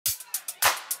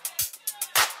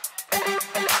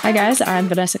Hi, guys. I'm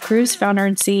Vanessa Kruze, founder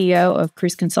and CEO of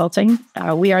Kruze Consulting.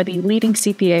 We are the leading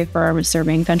CPA firm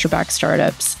serving venture-backed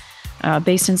startups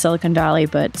based in Silicon Valley,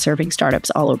 but serving startups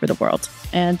all over the world.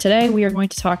 And today we are going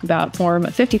to talk about Form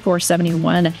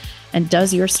 5471 and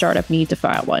does your startup need to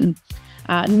file one?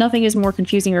 Nothing is more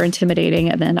confusing or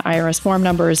intimidating than IRS form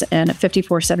numbers, and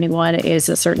 5471 is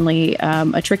certainly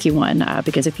a tricky one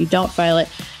because if you don't file it,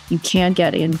 you can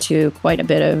get into quite a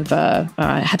bit of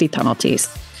heavy penalties.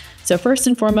 So first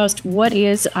and foremost, what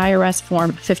is IRS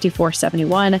Form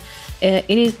 5471? It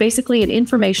is basically an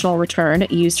informational return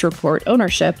used to report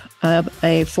ownership of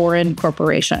a foreign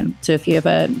corporation. So if you have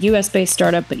a US-based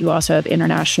startup, but you also have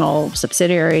international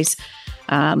subsidiaries,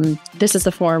 this is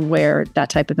the form where that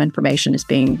type of information is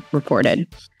being reported.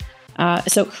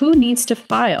 So who needs to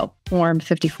file Form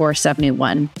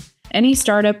 5471? Any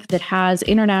startup that has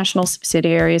international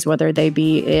subsidiaries, whether they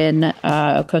be in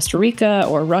Costa Rica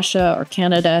or Russia or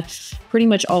Canada, pretty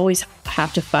much always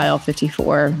have to file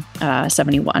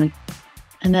 5471.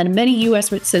 And then many U.S.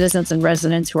 citizens and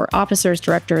residents who are officers,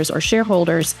 directors, or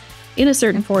shareholders in a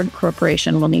certain foreign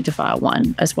corporation will need to file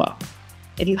one as well.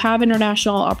 If you have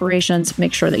international operations,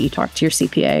 make sure that you talk to your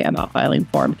CPA about filing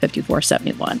Form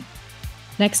 5471.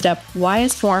 Next up, why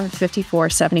is Form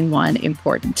 5471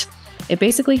 important? It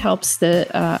basically helps the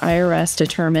IRS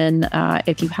determine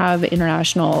if you have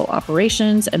international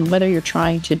operations and whether you're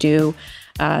trying to do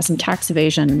some tax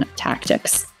evasion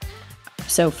tactics.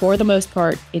 So for the most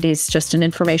part, it is just an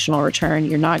informational return.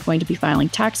 You're not going to be filing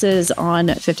taxes on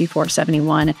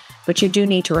 5471, but you do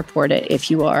need to report it if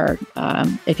you are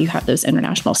if you have those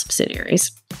international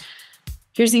subsidiaries.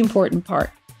 Here's the important part.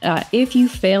 If you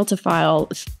fail to file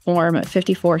Form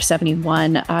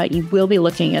 5471, you will be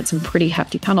looking at some pretty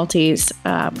hefty penalties.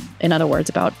 In other words,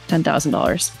 about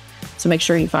 $10,000. So make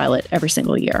sure you file it every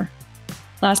single year.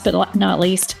 Last but not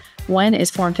least, when is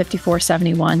Form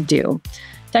 5471 due?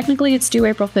 Technically, it's due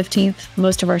April 15th.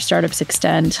 Most of our startups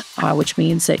extend, which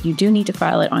means that you do need to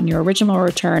file it on your original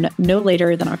return no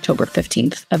later than October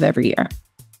 15th of every year.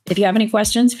 If you have any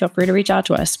questions, feel free to reach out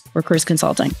to us. We're Kruze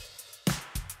Consulting.